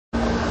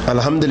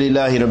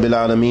Alhamdulillahi Rabbil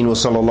Alameen wa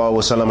sallallahu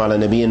wa sallam ala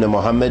nabiyyina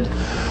Muhammad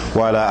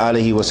wa ala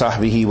alihi wa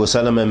sahbihi wa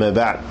sallam amma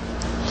ba'd.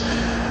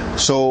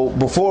 So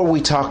before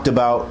we talked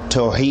about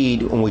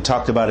Tawheed, when we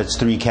talked about its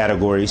three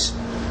categories,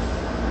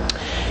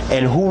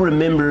 and who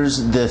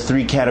remembers the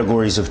three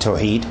categories of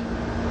Tawheed?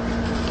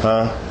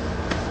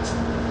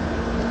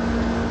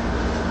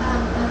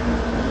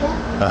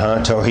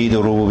 Tawheed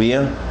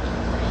al-Rububiyyah,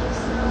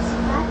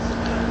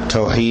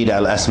 Tawheed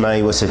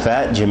al-Asma'i wa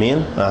Sifat,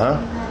 Jamil,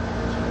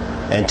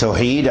 and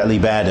Tawheed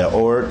al-Ibadah,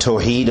 or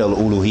Tawheed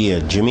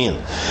al-Uluhiyyah, Jamil.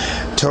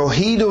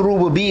 Tawheed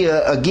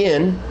al-Rububiyyah,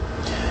 again,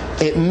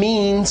 it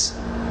means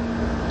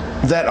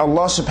that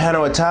Allah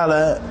subhanahu wa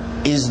ta'ala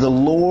is the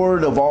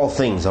Lord of all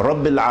things,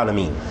 Rabbil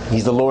Alameen.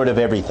 He's the Lord of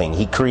everything.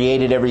 He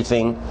created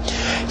everything.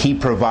 He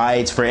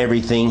provides for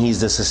everything.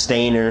 He's the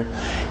sustainer.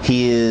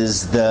 He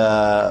is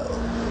the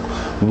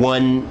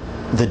one,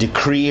 the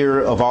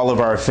decreer of all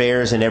of our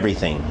affairs and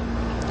everything.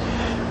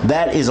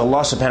 That is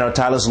Allah subhanahu wa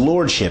ta'ala's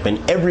lordship, and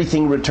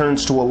everything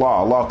returns to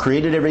Allah. Allah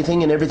created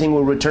everything, and everything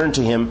will return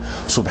to Him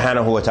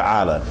subhanahu wa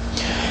ta'ala.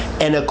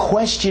 And a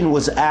question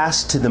was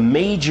asked to the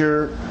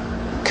major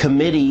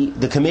committee,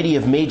 the committee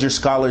of major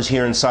scholars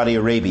here in Saudi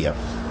Arabia,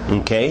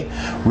 okay,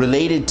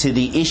 related to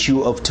the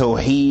issue of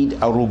Tawheed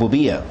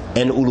al-Rububiyyah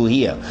and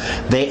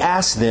Uluhiyyah. They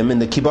asked them,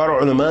 and the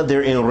Kibar ulama,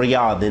 they're in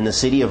Riyadh, in the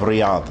city of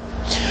Riyadh.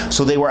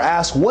 So they were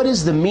asked, what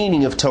is the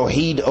meaning of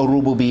Tawheed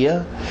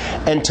al-Rububiyyah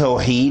and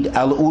Tawheed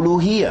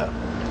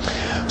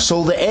al-Uluhiyyah?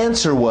 So the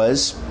answer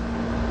was,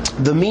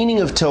 the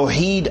meaning of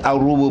Tawheed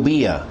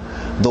al-Rububiyyah,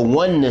 the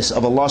oneness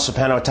of Allah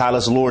subhanahu wa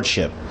ta'ala's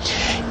lordship,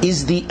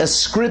 is the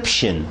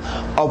ascription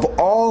of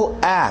all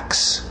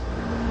acts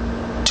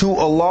to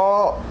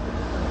Allah,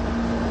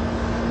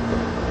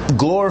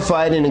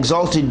 glorified and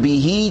exalted be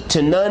He,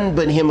 to none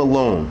but Him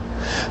alone,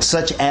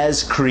 such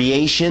as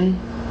creation,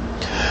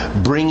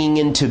 bringing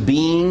into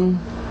being,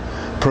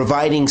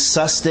 providing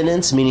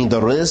sustenance, meaning the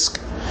rizq,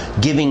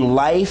 giving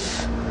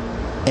life,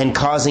 and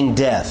causing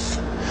death.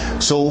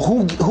 So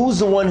who's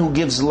the one who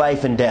gives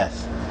life and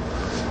death?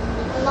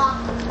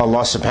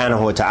 Allah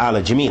subhanahu wa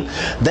ta'ala. Jameel.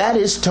 That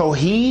is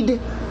Tawheed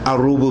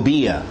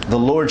al-Rububiyyah, the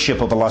lordship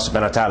of Allah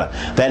subhanahu wa ta'ala.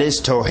 That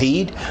is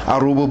Tawheed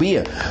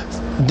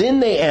al-Rububiyyah. Then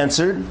they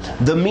answered,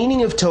 the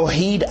meaning of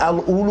Tawheed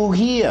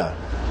al-Uluhiyyah,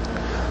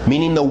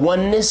 meaning the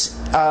oneness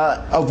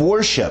of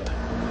worship.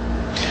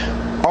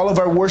 All of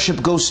our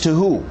worship goes to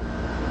who?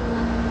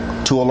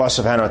 To Allah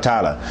subhanahu wa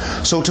ta'ala.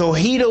 So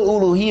Tawheed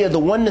al-Uluhiyyah, the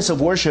oneness of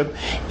worship,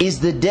 is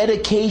the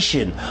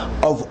dedication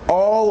of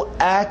all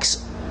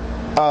acts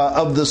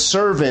of the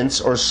servants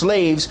or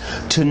slaves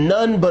to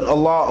none but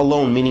Allah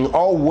alone, meaning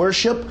all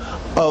worship,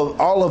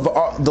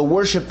 the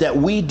worship that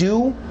we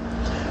do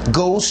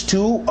goes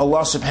to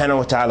Allah subhanahu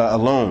wa ta'ala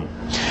alone,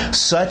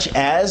 such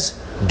as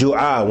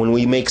dua, when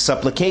we make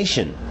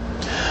supplication,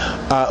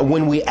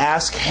 when we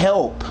ask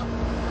help,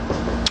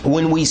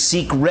 when we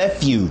seek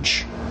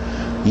refuge.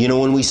 You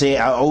know, when we say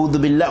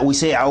a'udhu billah, we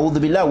say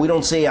a'udhu billah. We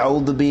don't say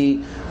a'udhu bi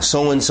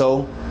so and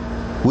so.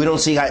 We don't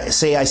say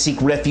I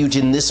seek refuge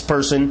in this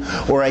person,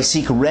 or I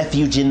seek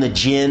refuge in the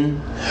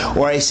jinn,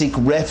 or I seek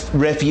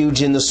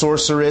refuge in the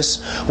sorceress,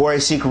 or I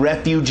seek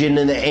refuge in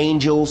the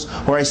angels,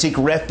 or I seek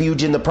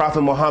refuge in the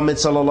Prophet Muhammad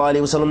sallallahu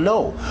alaihi wasallam.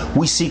 No,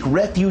 we seek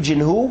refuge in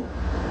who?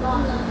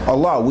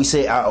 Allah. We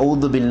say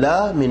a'udhu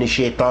billah minash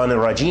shaitanir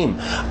rajim.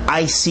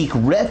 I seek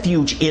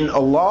refuge in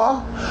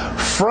Allah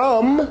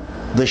from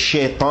the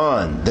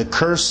shaitan, the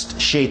cursed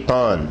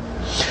shaitan.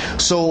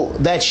 So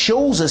that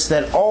shows us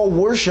that all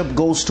worship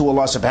goes to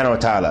Allah subhanahu wa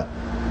ta'ala.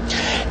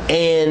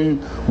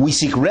 And we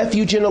seek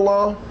refuge in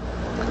Allah.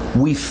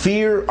 We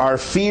fear,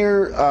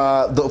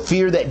 the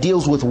fear that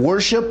deals with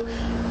worship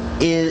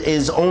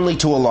is only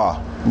to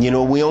Allah. You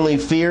know, we only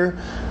fear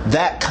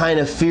that kind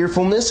of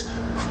fearfulness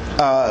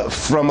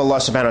from Allah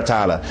subhanahu wa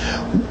ta'ala.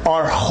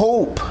 Our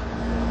hope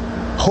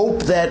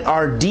that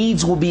our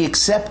deeds will be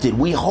accepted.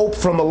 We hope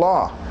from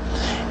Allah.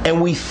 And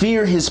we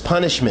fear His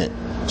punishment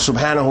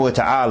subhanahu wa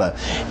ta'ala,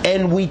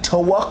 and we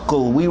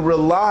tawakkul, we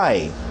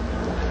rely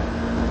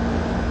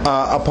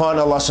upon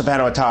Allah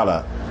subhanahu wa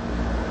ta'ala.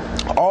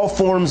 All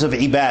forms of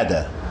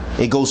ibadah,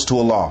 it goes to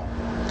Allah.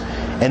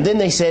 And then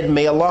they said,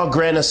 may Allah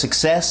grant us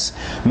success,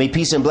 may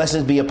peace and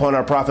blessings be upon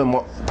our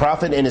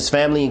Prophet and his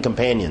family and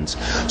companions.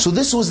 So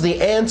this was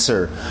the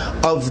answer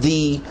of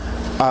the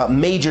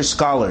major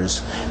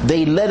scholars.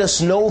 They let us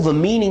know the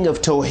meaning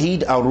of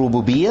Tawheed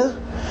al-Rububiyyah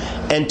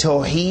and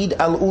Tawheed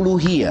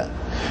al-Uluhiyyah.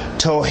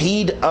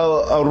 Tawheed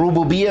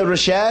al-Rububiyyah,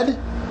 Rashad,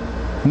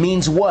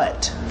 means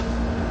what?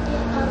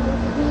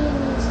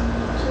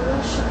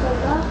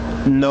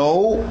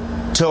 No.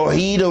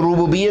 Tawheed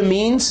al-Rububiyyah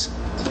means?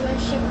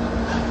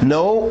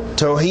 No.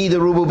 Tawheed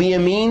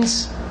al-Rububiyyah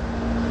means?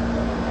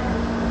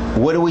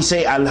 What do we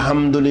say?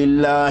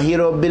 Alhamdulillahi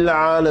Rabbil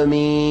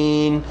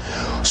Alameen.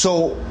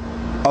 So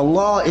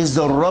Allah is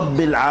the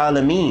Rabbil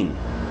Alameen.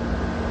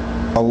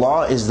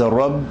 Allah is the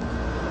Rabb.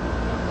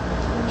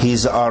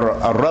 He's our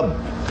Rabb.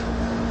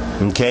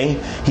 Okay?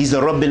 He's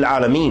the Rabbil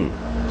Alameen.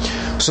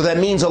 So that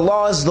means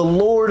Allah is the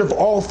Lord of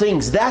all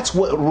things. That's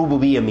what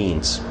Rububiyyah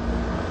means.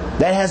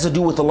 That has to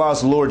do with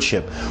Allah's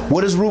Lordship.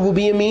 What does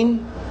rububiyyah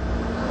mean?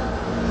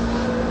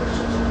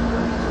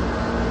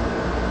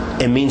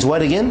 It means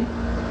what again?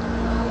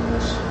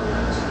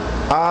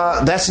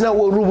 That's not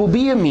what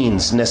rububiyyah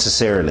means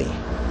necessarily.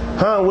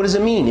 What does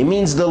it mean? It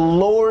means the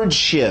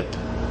Lordship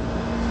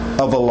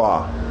of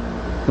Allah.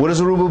 What does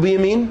rububiyyah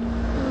mean?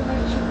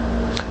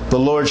 The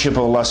Lordship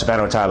of Allah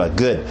subhanahu wa ta'ala.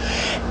 Good.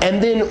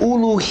 And then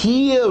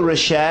uluhiyyah,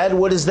 Rashad,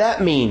 what does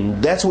that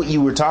mean? That's what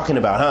you were talking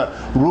about,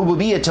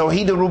 Rububiyyah,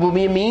 Tawheed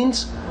al-Rububiyyah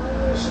means?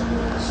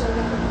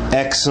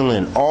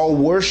 Excellent. All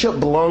worship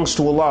belongs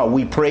to Allah.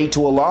 We pray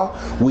to Allah.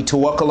 We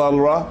tawakkal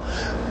ala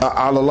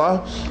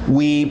Allah.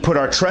 We put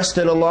our trust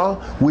in Allah.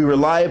 We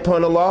rely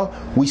upon Allah.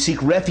 We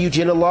seek refuge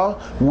in Allah.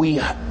 We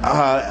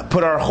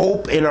put our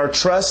hope in our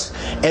trust,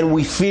 and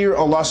we fear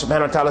Allah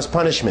subhanahu wa ta'ala's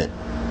punishment.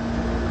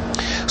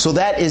 So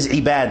that is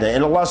ibadah.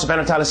 And Allah subhanahu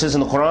wa ta'ala says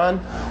in the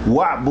Quran,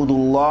 وَعْبُدُ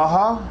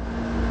اللَّهَ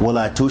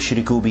وَلَا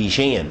تُشْرِكُوا بِهِ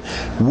شَيْئًا.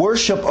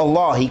 Worship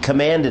Allah, He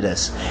commanded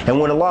us. And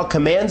when Allah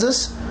commands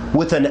us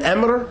with an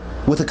amr,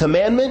 with a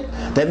commandment,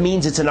 that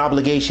means it's an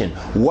obligation.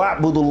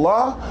 وَعْبُدُ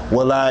اللَّهَ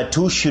وَلَا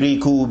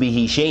تُشْرِكُوا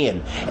بِهِ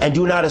شَيْئًا. And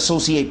do not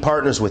associate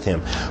partners with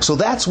Him. So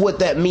that's what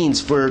that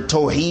means for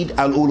Tawheed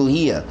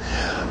al-Uluhiyyah.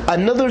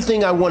 Another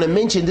thing I want to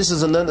mention, this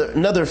is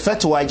another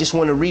fatwa I just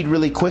want to read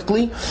really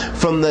quickly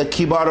from the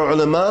Kibar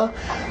ulama,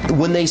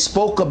 when they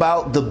spoke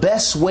about the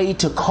best way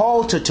to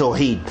call to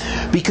Tawheed.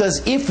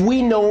 Because if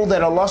we know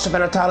that Allah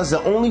subhanahu wa ta'ala is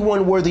the only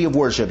one worthy of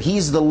worship,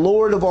 He's the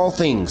Lord of all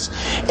things,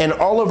 and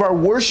all of our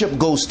worship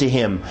goes to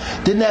Him,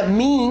 then that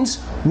means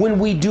when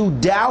we do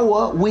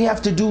da'wah, we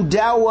have to do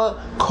da'wah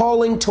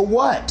calling to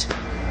what?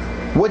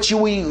 What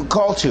should we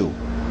call to?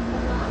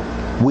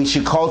 We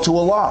should call to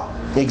Allah.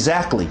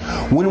 Exactly.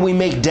 When we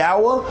make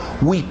da'wah,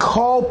 we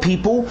call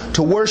people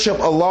to worship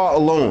Allah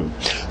alone.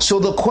 So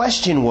the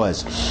question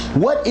was,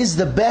 what is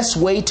the best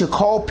way to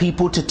call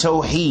people to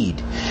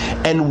Tawheed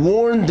and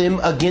warn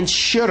them against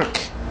shirk?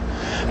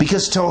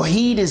 Because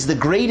Tawheed is the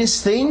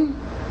greatest thing,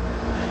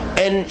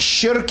 and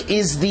shirk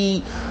is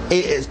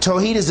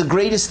Tawheed is the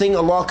greatest thing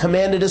Allah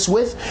commanded us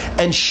with,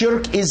 and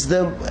shirk is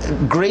the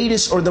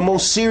greatest or the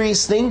most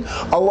serious thing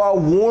Allah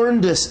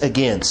warned us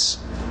against,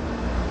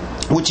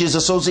 which is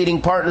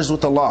associating partners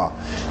with Allah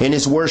in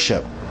His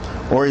worship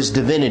or His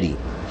divinity.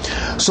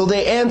 So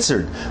they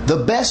answered, the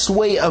best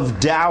way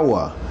of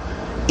da'wah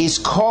is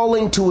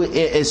calling to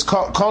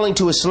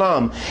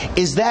Islam.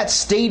 Is that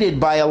stated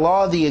by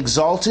Allah the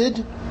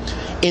Exalted?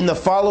 In the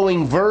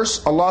following verse,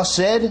 Allah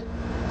said,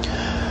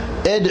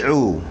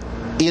 ادعو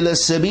إلى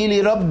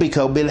سبيل ربك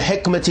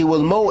بالحكمة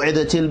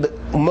والموعظة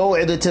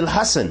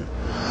الحسن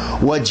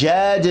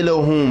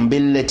وجادلهم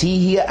بالتي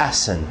هي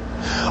أحسن.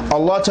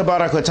 Allah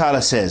Tabarak wa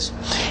Ta'ala says,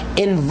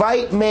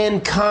 invite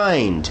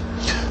mankind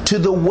to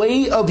the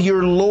way of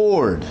your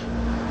Lord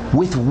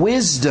with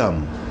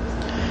wisdom,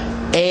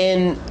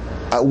 and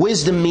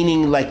wisdom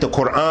meaning like the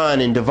Quran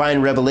and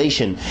divine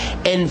revelation,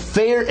 and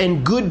fair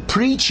and good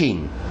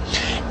preaching,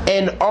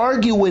 and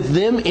argue with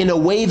them in a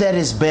way that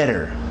is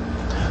better.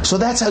 So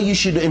that's how you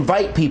should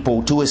invite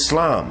people to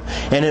Islam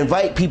and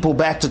invite people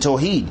back to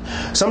Tawheed.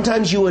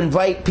 Sometimes you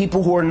invite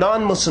people who are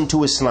non-Muslim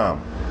to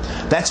Islam.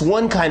 That's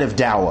one kind of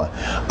da'wah.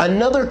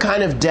 Another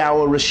kind of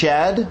da'wah,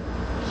 Rashad,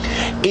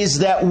 is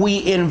that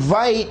we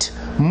invite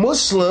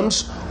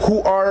Muslims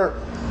who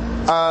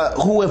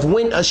have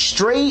went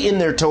astray in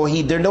their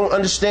Tawheed. They don't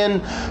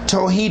understand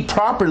Tawheed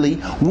properly.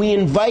 We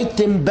invite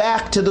them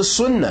back to the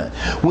Sunnah.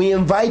 We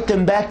invite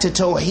them back to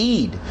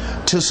Tawheed,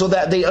 so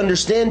that they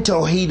understand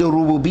Tawheed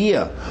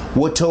al-Rububiyyah,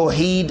 wa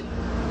Tawheed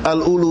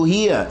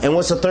al-Uluhiyyah. And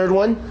what's the third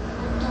one?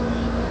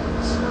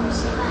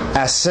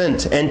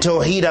 Ascent. And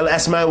Tawheed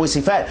al-Asma wa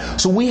Sifat.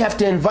 So we have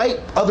to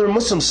invite other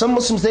Muslims. Some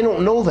Muslims, they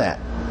don't know that,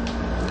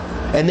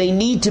 and they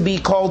need to be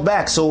called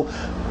back. So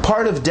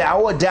part of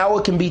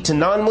da'wah can be to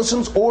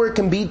non-Muslims, or it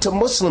can be to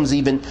Muslims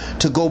even,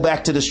 to go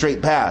back to the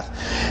straight path.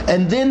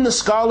 And then the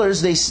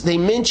scholars, they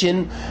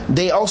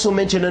also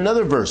mention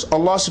another verse.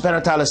 Allah subhanahu wa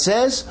ta'ala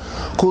says,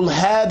 قُلْ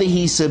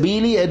هَذِهِ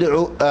سَبِيلِي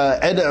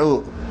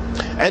أَدْعُو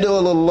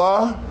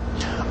اللَّهِ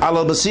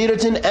عَلَى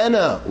بَصِيرَةٍ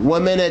أَنَا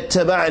وَمَنْ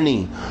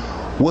اتَّبَعْنِي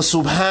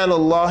وَسُبْحَانَ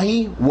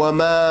اللَّهِ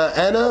وَمَا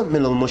أَنَا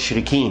مِنَ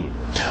الْمُشْرِكِينَ.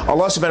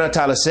 Allah subhanahu wa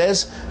ta'ala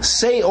says,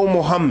 say, O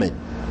Muhammad,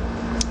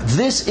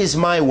 this is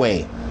my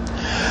way.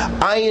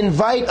 I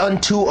invite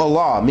unto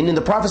Allah, meaning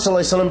the Prophet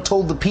ﷺ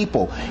told the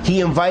people, he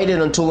invited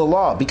unto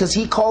Allah, because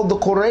he called the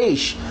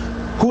Quraysh.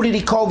 Who did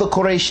he call the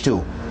Quraysh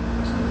to?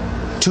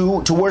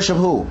 To worship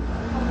who?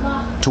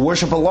 Allah. To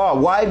worship Allah.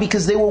 Why?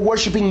 Because they were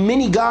worshiping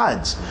many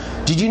gods.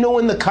 Did you know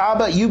in the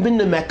Kaaba, you've been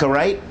to Mecca,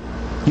 right?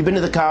 You've been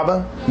to the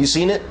Kaaba? You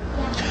seen it?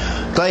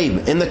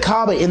 Taib. In the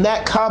Kaaba, in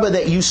that Kaaba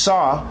that you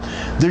saw,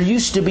 there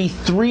used to be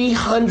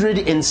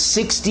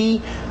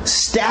 360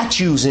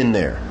 statues in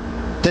there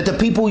that the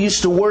people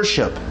used to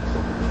worship.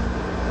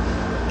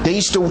 They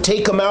used to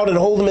take them out and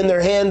hold them in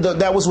their hand.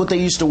 That was what they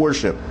used to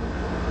worship.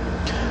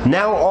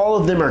 Now all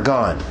of them are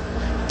gone.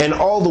 And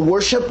all the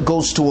worship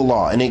goes to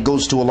Allah, and it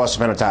goes to Allah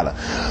subhanahu wa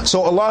ta'ala.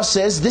 So Allah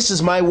says, this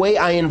is my way,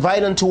 I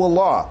invite unto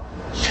Allah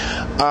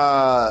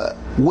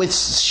with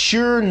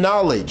sure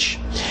knowledge.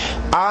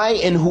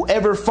 I and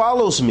whoever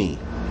follows me,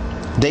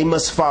 they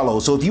must follow.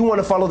 So if you want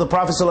to follow the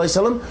Prophet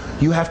ﷺ,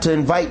 you have to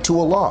invite to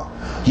Allah.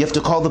 You have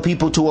to call the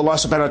people to Allah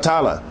subhanahu wa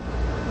ta'ala.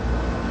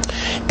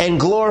 And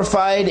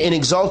glorified and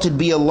exalted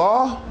be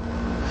Allah,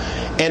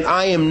 and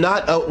I am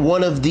not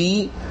one of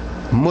the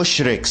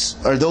mushriks,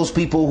 or those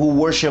people who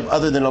worship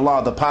other than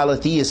Allah, the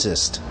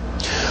polytheists.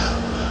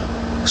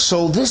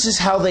 So this is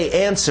how they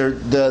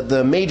answered,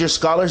 the major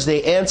scholars,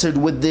 they answered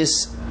with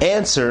this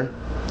answer,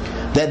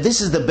 that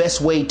this is the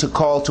best way to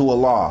call to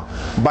Allah,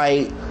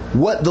 by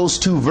what those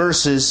two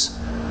verses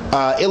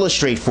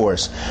illustrate for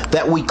us.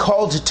 That we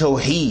call to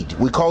Tawheed,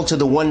 we call to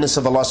the oneness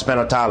of Allah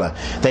subhanahu wa ta'ala,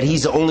 that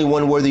He's the only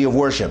one worthy of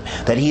worship,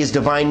 that He has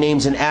divine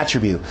names and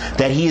attribute,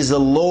 that He is the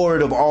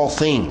Lord of all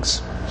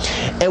things.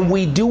 And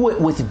we do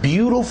it with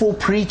beautiful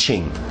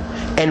preaching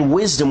and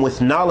wisdom, with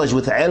knowledge,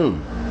 with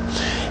ilm.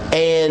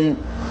 And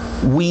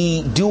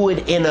we do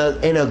it in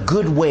a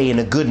good way, in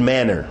a good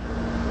manner.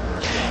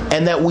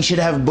 And that we should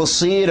have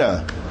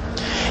basira.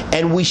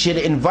 And we should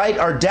invite,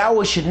 our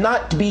da'wah should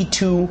not be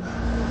to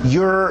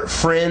your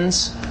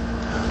friends,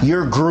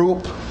 your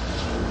group,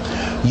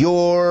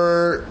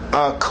 your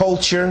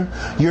culture.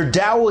 Your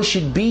da'wah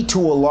should be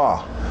to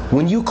Allah.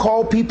 When you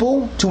call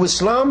people to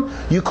Islam,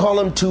 you call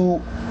them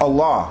to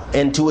Allah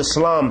and to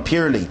Islam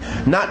purely.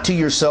 Not to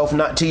yourself,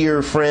 not to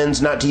your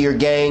friends, not to your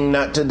gang,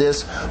 not to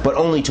this, but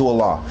only to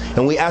Allah.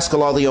 And we ask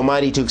Allah the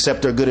Almighty to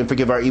accept our good and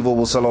forgive our evil.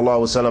 Wa sallallahu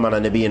wa sallam ala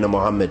nabiyyina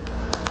Muhammad.